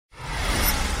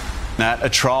A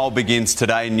trial begins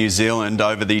today in New Zealand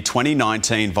over the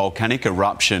 2019 volcanic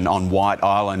eruption on White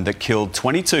Island that killed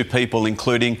 22 people,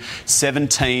 including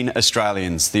 17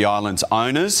 Australians. The island's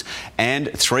owners and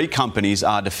 3 companies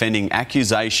are defending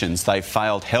accusations they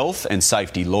failed health and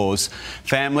safety laws.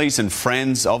 Families and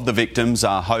friends of the victims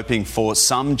are hoping for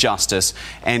some justice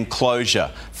and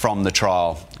closure from the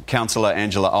trial. Councillor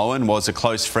Angela Owen was a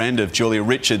close friend of Julia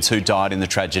Richards, who died in the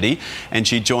tragedy, and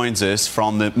she joins us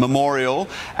from the memorial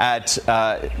at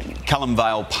Cullen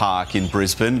Vale Park in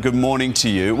Brisbane. Good morning to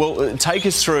you. Well, take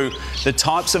us through the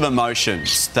types of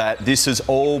emotions that this has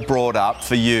all brought up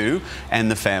for you and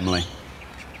the family.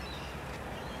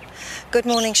 Good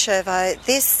morning, Shervo.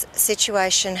 This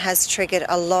situation has triggered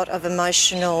a lot of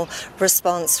emotional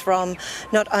response from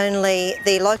not only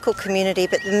the local community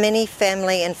but the many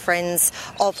family and friends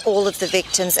of all of the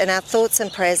victims, and our thoughts and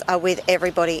prayers are with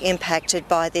everybody impacted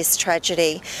by this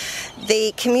tragedy.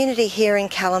 The community here in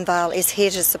Cullen Vale is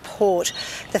here to support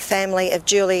the family of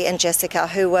Julie and Jessica,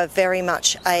 who were very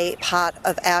much a part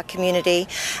of our community,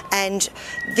 and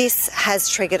this has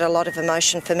triggered a lot of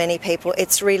emotion for many people.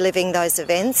 It's reliving those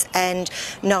events and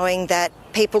knowing that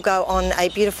people go on a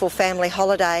beautiful family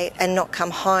holiday and not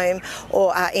come home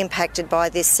or are impacted by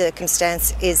this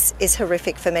circumstance is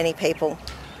horrific for many people.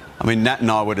 I mean, Nat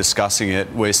and I were discussing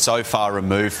it. We're so far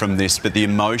removed from this, but the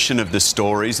emotion of the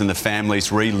stories and the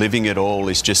families reliving it all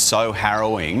is just so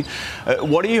harrowing.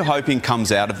 What are you hoping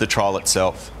comes out of the trial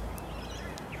itself?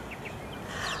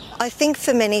 I think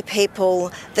for many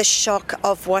people, the shock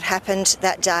of what happened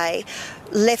that day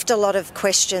left a lot of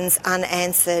questions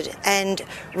unanswered, and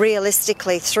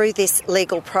realistically through this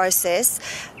legal process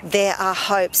there are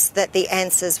hopes that the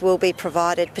answers will be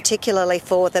provided, particularly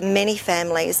for the many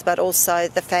families but also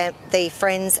the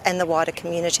friends and the wider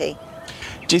community.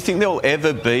 Do you think there will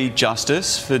ever be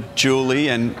justice for Julie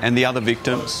and the other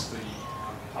victims?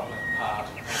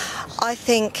 I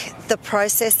think the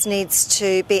process needs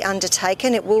to be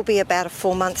undertaken. It will be about a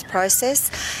 4-month process,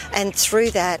 and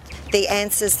through that the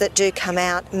answers that do come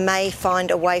out may find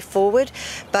a way forward,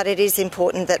 but it is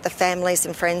important that the families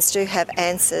and friends do have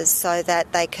answers so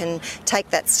that they can take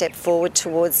that step forward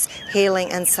towards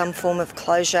healing and some form of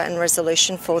closure and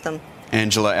resolution for them.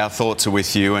 Angela, our thoughts are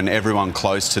with you and everyone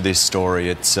close to this story.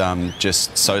 It's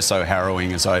just so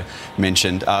harrowing, as I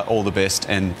mentioned. All the best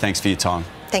and thanks for your time.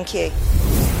 Thank you.